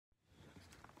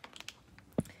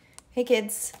Hey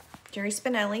kids, Jerry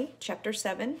Spinelli, Chapter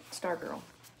 7, Stargirl.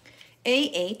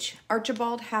 A.H.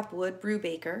 Archibald Hapwood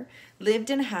Brubaker lived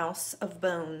in a house of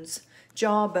bones.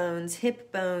 Jaw bones,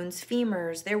 hip bones,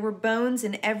 femurs. There were bones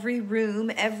in every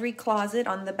room, every closet,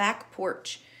 on the back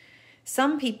porch.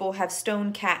 Some people have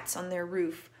stone cats on their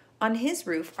roof. On his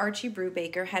roof, Archie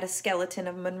Brubaker had a skeleton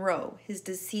of Monroe, his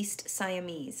deceased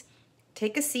Siamese.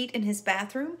 Take a seat in his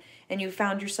bathroom, and you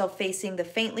found yourself facing the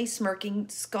faintly smirking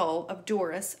skull of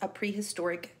Doris, a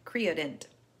prehistoric creodent.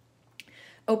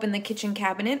 Open the kitchen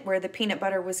cabinet where the peanut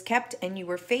butter was kept, and you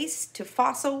were face to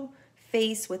fossil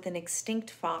face with an extinct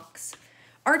fox.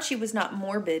 Archie was not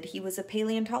morbid, he was a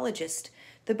paleontologist.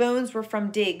 The bones were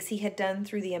from digs he had done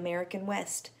through the American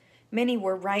West. Many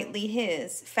were rightly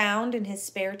his, found in his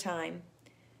spare time.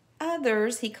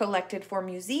 Others he collected for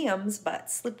museums, but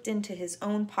slipped into his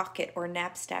own pocket or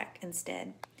knapsack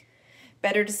instead.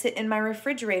 Better to sit in my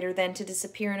refrigerator than to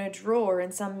disappear in a drawer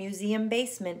in some museum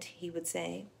basement, he would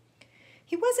say.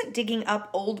 He wasn't digging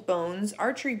up old bones.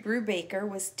 Archie Brubaker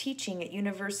was teaching at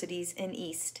universities in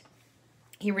East.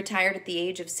 He retired at the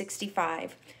age of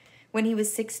 65. When he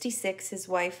was 66, his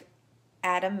wife,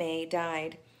 Ada May,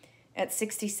 died. At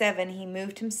 67, he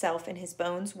moved himself and his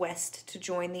bones west to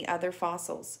join the other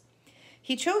fossils.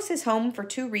 He chose his home for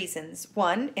two reasons.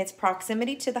 One, its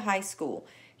proximity to the high school.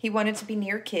 He wanted to be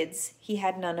near kids. He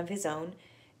had none of his own.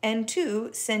 And two,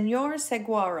 Senor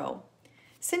Saguaro.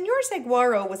 Senor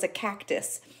Saguaro was a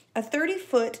cactus, a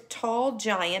 30-foot tall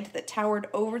giant that towered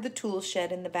over the tool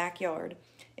shed in the backyard.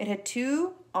 It had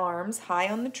two arms high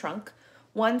on the trunk.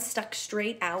 One stuck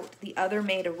straight out, the other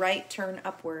made a right turn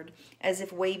upward, as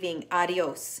if waving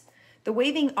adios. The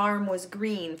waving arm was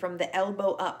green from the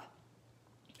elbow up.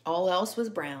 All else was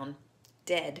brown,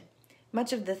 dead.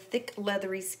 Much of the thick,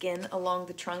 leathery skin along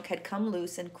the trunk had come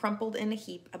loose and crumpled in a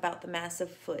heap about the massive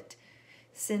foot.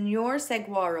 Senor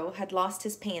Saguaro had lost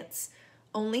his pants.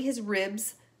 Only his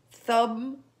ribs,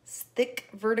 thick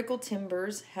vertical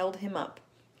timbers held him up.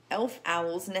 Elf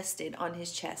owls nested on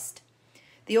his chest.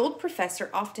 The old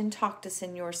professor often talked to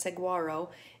Senor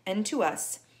Saguaro and to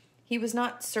us. He was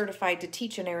not certified to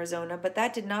teach in Arizona, but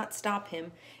that did not stop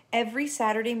him. Every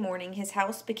Saturday morning, his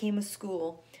house became a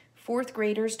school. 4th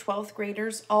graders, 12th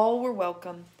graders, all were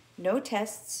welcome. No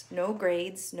tests, no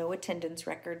grades, no attendance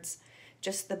records.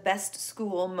 Just the best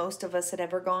school most of us had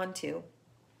ever gone to.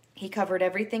 He covered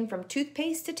everything from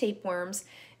toothpaste to tapeworms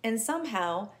and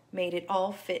somehow made it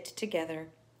all fit together.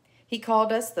 He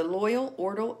called us the Loyal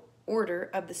Order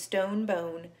of the Stone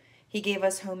Bone. He gave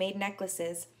us homemade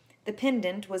necklaces. The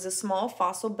pendant was a small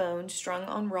fossil bone strung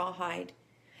on rawhide.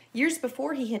 Years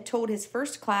before, he had told his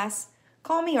first class,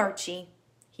 "Call me Archie."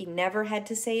 He never had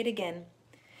to say it again.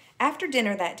 After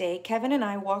dinner that day, Kevin and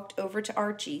I walked over to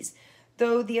Archie's.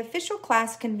 Though the official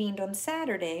class convened on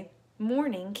Saturday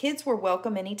morning, kids were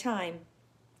welcome any time.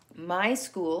 "My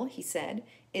school," he said,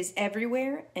 "is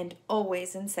everywhere and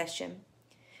always in session."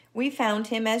 We found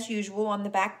him, as usual, on the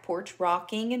back porch,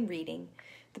 rocking and reading.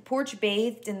 The porch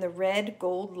bathed in the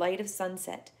red-gold light of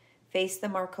sunset, faced the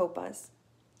Maricopas.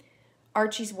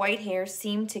 Archie's white hair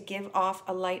seemed to give off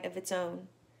a light of its own.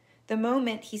 The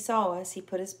moment he saw us, he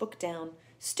put his book down.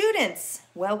 "Students,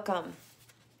 welcome."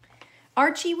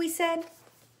 "Archie," we said.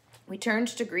 We turned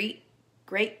to greet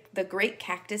the great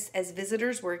cactus as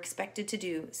visitors were expected to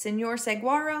do. "Senor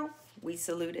Saguaro," we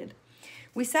saluted.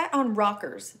 We sat on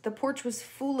rockers. The porch was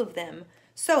full of them.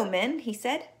 "So, men," he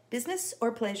said, "business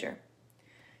or pleasure?"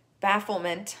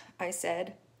 "Bafflement," I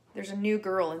said. "There's a new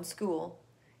girl in school."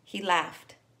 He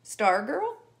laughed.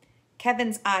 "Stargirl?"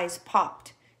 Kevin's eyes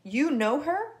popped. "You know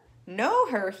her?" "Know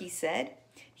her," he said.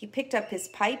 He picked up his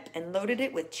pipe and loaded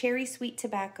it with cherry-sweet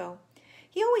tobacco.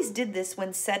 He always did this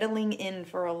when settling in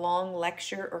for a long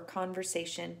lecture or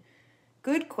conversation.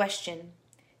 "Good question."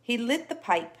 He lit the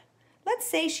pipe. "Let's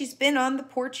say she's been on the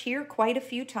porch here quite a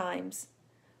few times."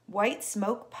 White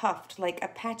smoke puffed like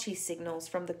Apache signals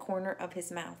from the corner of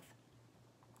his mouth.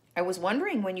 "I was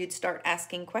wondering when you'd start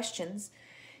asking questions."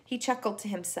 He chuckled to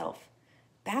himself.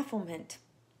 "Bafflement.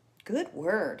 Good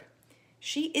word.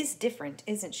 She is different,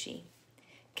 isn't she?"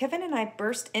 Kevin and I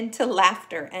burst into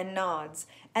laughter and nods.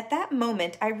 At that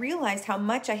moment, I realized how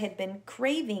much I had been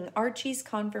craving Archie's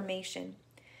confirmation.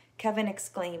 Kevin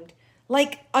exclaimed,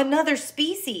 "Like another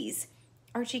species!"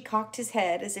 Archie cocked his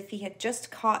head as if he had just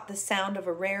caught the sound of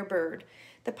a rare bird.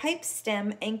 The pipe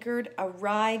stem anchored a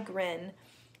wry grin.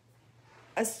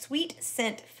 A sweet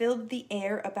scent filled the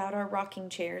air about our rocking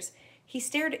chairs. He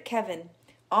stared at Kevin.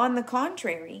 "On the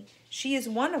contrary, she is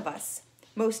one of us.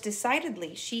 Most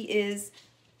decidedly, she is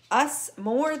us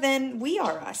more than we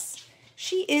are us.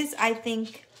 She is, I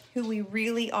think, who we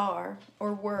really are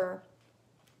or were."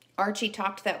 Archie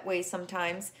talked that way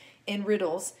sometimes in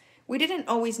riddles. We didn't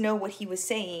always know what he was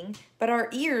saying, but our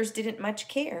ears didn't much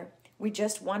care. We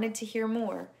just wanted to hear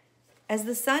more. As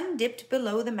the sun dipped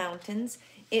below the mountains,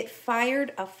 it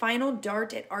fired a final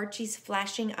dart at Archie's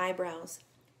flashing eyebrows.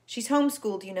 She's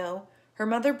homeschooled, you know. Her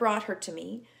mother brought her to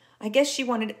me. I guess she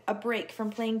wanted a break from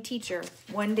playing teacher,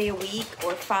 1 day a week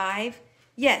or 5.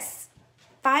 Yes,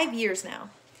 5 years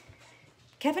now.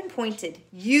 Kevin pointed.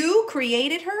 You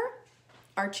created her?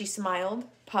 Archie smiled,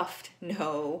 puffed.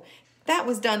 No, that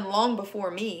was done long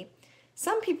before me.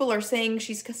 Some people are saying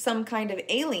she's some kind of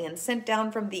alien sent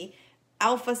down from the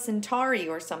Alpha Centauri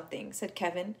or something, said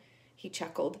Kevin. He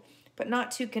chuckled, but not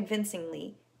too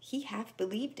convincingly. He half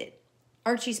believed it.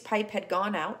 Archie's pipe had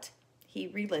gone out. He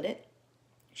relit it.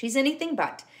 She's anything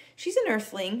but. She's an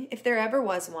earthling, if there ever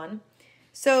was one.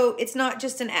 So it's not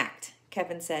just an act,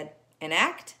 Kevin said. An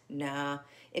act? Nah.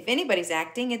 If anybody's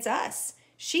acting, it's us.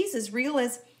 She's as real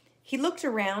as... He looked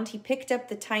around. He picked up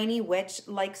the tiny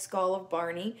wedge-like skull of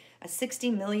Barney, a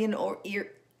 60 million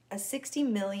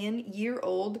year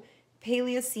old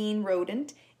Paleocene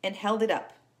rodent, and held it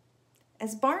up.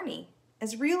 As Barney,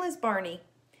 as real as Barney.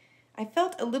 I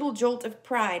felt a little jolt of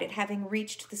pride at having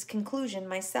reached this conclusion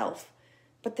myself.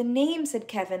 But the name, said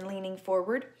Kevin, leaning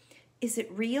forward. Is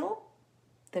it real?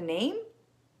 The name?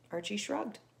 Archie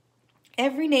shrugged.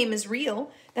 Every name is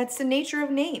real. That's the nature of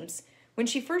names. When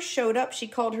she first showed up, she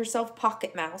called herself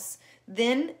Pocket Mouse,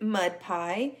 then Mud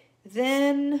Pie,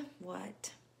 then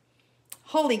what?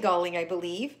 Holy Golly, I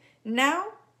believe. Now,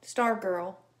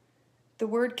 Stargirl. The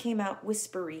word came out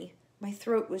whispery. My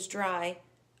throat was dry.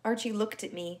 Archie looked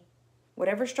at me.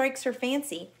 Whatever strikes her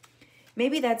fancy.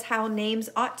 Maybe that's how names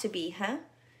ought to be, huh?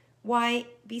 Why,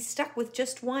 be stuck with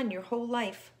just one your whole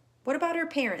life. What about her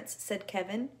parents, said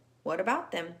Kevin. What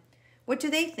about them? What do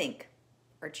they think?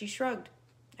 Archie shrugged.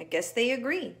 I guess they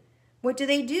agree. What do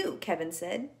they do? Kevin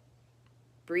said.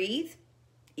 Breathe,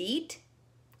 eat,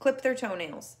 clip their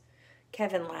toenails.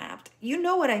 Kevin laughed. You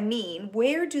know what I mean.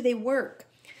 Where do they work?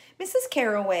 Mrs.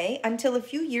 Carroway, until a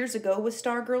few years ago, was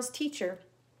Stargirl's teacher.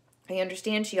 I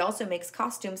understand she also makes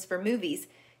costumes for movies.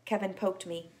 Kevin poked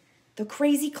me. The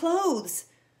crazy clothes.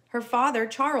 Her father,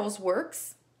 Charles,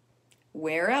 works.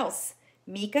 Where else?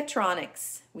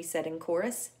 Mechatronics, we said in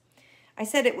chorus. I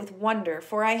said it with wonder,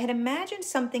 for I had imagined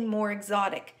something more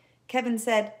exotic. Kevin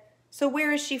said, So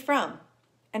where is she from?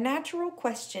 A natural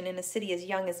question in a city as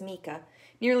young as Mika.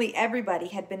 Nearly everybody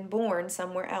had been born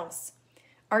somewhere else.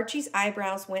 Archie's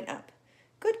eyebrows went up.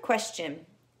 Good question.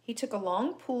 He took a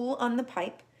long pull on the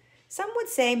pipe. Some would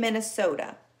say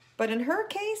Minnesota, but in her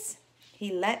case,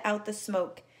 he let out the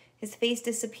smoke, his face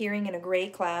disappearing in a gray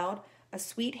cloud. A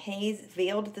sweet haze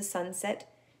veiled the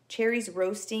sunset, cherries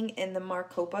roasting in the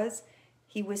Maricopas.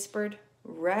 He whispered,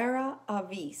 Rara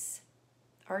avis.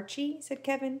 Archie, said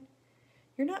Kevin,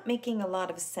 you're not making a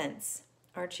lot of sense.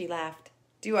 Archie laughed.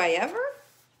 Do I ever?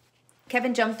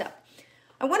 Kevin jumped up.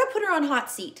 I want to put her on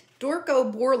hot seat. Dorco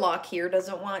Borlock here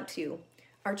doesn't want to.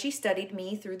 Archie studied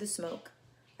me through the smoke.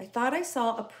 I thought I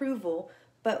saw approval,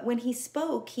 but when he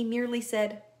spoke, he merely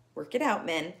said, Work it out,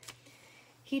 men.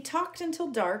 He talked until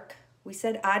dark. We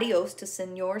said adios to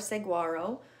Senor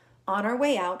Seguaro. On our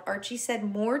way out, Archie said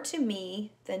more to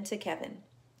me than to Kevin.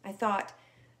 I thought,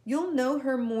 you'll know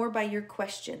her more by your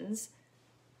questions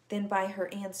than by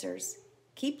her answers.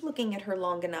 Keep looking at her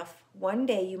long enough. One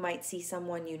day you might see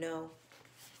someone you know.